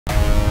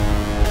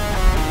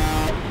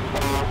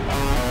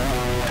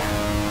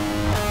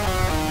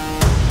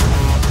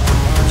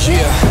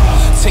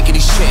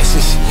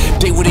chances.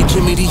 They wouldn't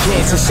give me the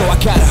answer, so I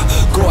gotta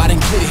go out and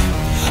get it.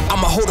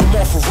 I'ma hold them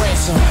all for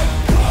ransom.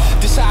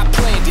 This how I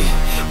planned it.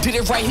 Did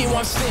it right here while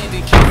I'm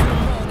standing.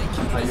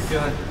 How you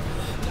feeling?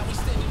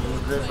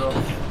 Feeling good, bro.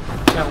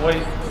 Can't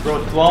wait.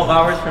 Bro, 12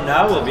 hours from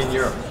now, we'll be in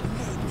Europe.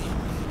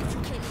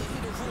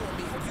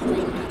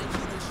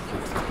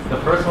 The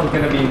first one's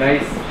gonna be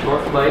nice,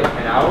 short flight,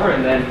 an hour,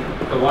 and then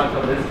the one to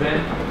Lisbon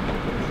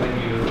is when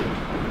you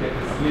get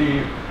to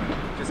sleep.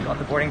 Just got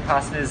the boarding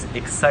passes,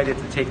 excited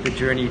to take the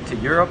journey to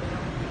Europe.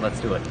 Let's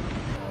do it.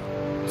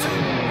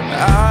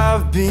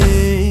 I've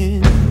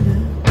been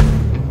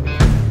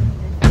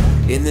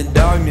in the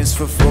darkness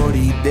for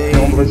 40 days.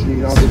 Nombreuses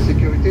exigences de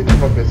sécurité ne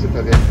pas passer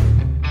ta vie.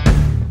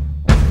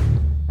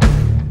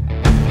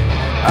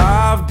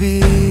 I've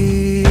been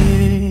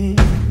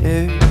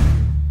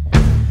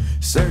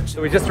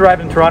So we just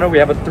arrived in Toronto. We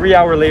have a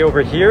 3-hour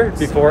layover here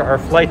before our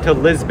flight to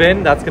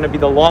Lisbon. That's going to be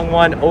the long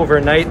one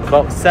overnight,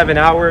 about 7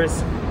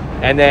 hours.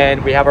 And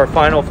then we have our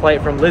final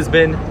flight from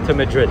Lisbon to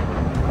Madrid.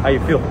 How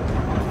you feel?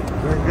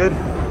 Very good.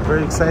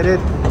 Very excited.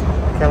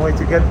 Can't wait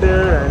to get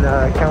there,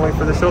 and can't wait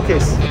for the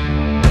showcase.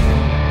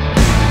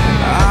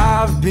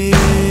 I've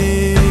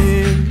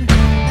been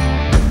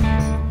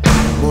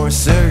more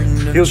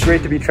certain. Feels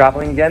great to be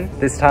traveling again.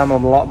 This time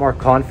I'm a lot more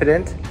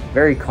confident,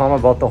 very calm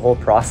about the whole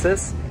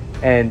process,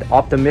 and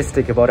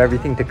optimistic about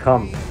everything to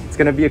come. It's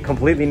going to be a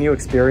completely new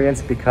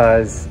experience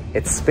because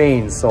it's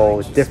Spain,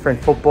 so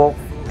different football,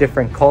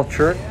 different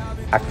culture.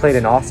 I've played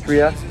in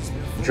Austria,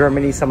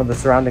 Germany, some of the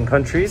surrounding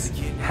countries.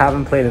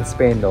 Haven't played in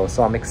Spain though,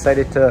 so I'm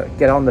excited to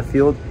get on the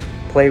field,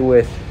 play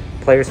with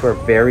players who are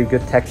very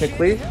good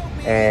technically,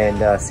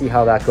 and see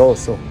how that goes.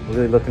 So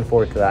really looking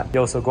forward to that.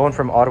 Yo, so going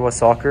from Ottawa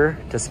soccer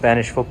to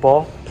Spanish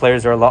football,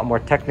 players are a lot more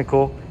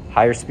technical,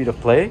 higher speed of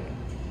play.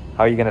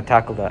 How are you going to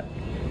tackle that?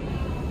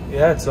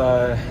 Yeah, it's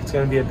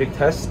going to be a big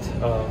test.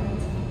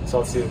 It's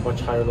obviously a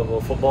much higher level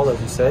of football, as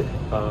you said,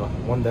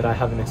 one that I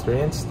haven't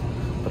experienced,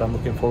 but I'm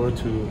looking forward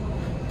to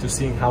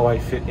seeing how I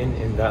fit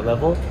in that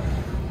level.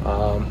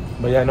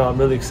 But yeah, no, I'm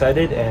really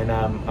excited, and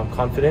I'm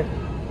confident.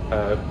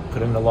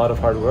 Put in a lot of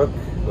hard work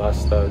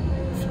last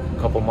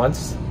couple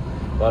months,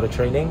 a lot of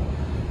training,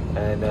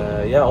 and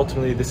yeah,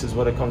 ultimately this is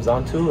what it comes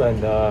down to,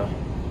 and I'm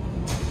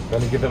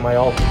going to give it my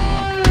all.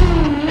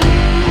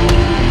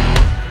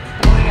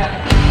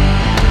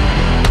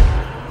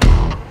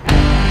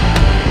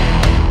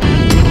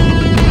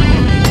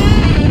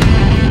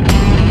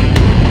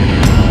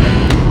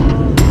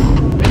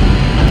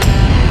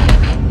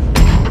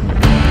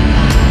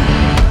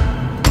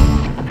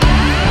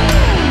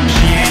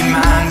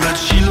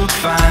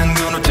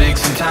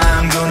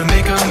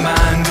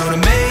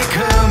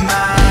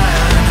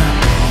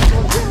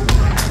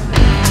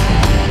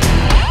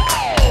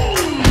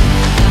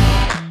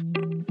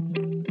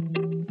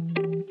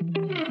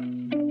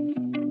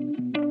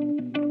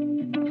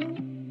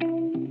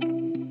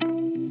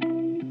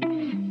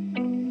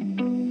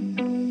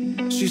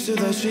 She said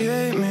that she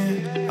hate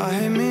me, I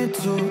hate me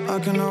too. I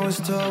can always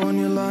tell when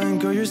you're lying,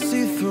 girl, you're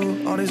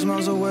see-through. All these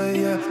miles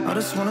away, yeah, I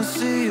just wanna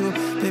see you.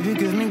 Baby,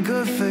 give me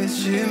good faith,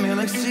 she hit me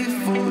like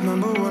seafood.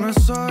 Remember when I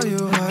saw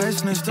you, hi,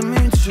 it's nice to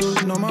meet you.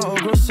 Know my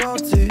old girl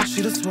salty,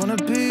 she just wanna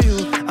be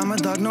you. I'm a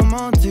dog, no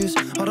Maltese,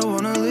 I don't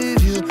wanna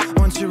leave you.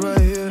 Once you're right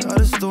here, I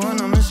just don't wanna